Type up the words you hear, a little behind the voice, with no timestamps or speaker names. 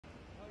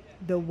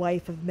The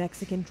wife of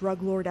Mexican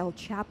drug lord El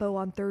Chapo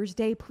on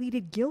Thursday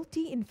pleaded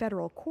guilty in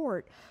federal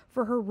court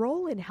for her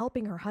role in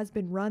helping her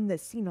husband run the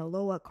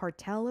Sinaloa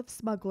cartel of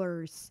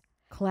smugglers.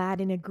 Clad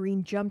in a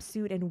green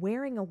jumpsuit and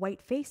wearing a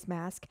white face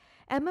mask,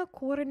 Emma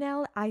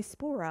Coronel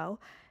Aispuro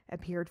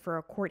appeared for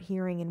a court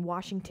hearing in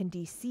Washington,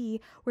 D.C.,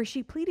 where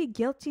she pleaded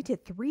guilty to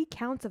 3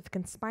 counts of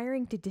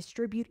conspiring to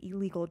distribute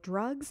illegal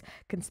drugs,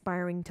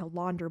 conspiring to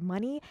launder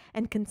money,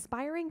 and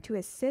conspiring to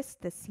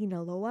assist the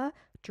Sinaloa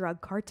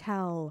drug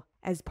cartel.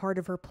 As part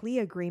of her plea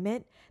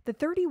agreement, the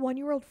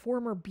 31-year-old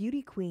former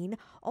beauty queen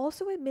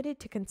also admitted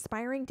to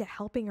conspiring to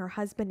helping her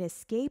husband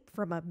escape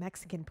from a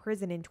Mexican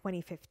prison in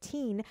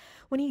 2015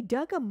 when he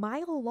dug a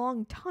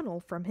mile-long tunnel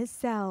from his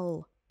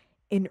cell.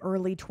 In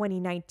early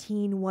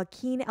 2019,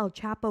 Joaquin El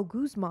Chapo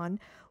Guzman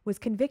was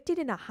convicted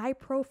in a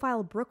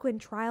high-profile Brooklyn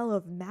trial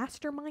of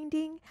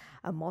masterminding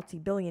a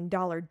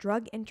multi-billion-dollar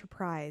drug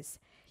enterprise.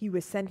 He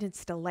was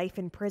sentenced to life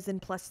in prison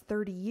plus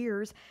 30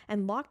 years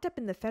and locked up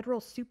in the federal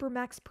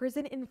Supermax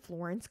prison in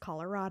Florence,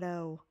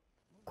 Colorado.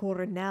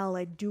 Coronel,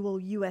 a dual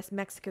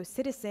U.S.-Mexico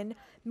citizen,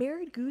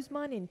 married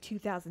Guzman in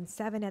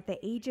 2007 at the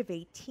age of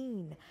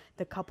 18.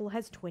 The couple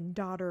has twin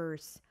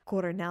daughters.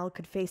 Coronel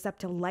could face up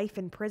to life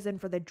in prison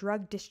for the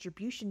drug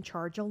distribution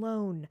charge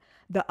alone.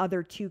 The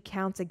other 2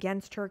 counts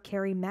against her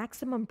carry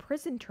maximum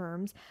prison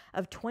terms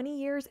of 20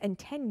 years and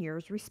 10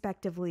 years,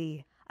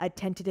 respectively. A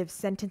tentative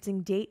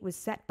sentencing date was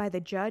set by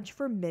the judge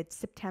for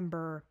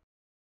mid-September.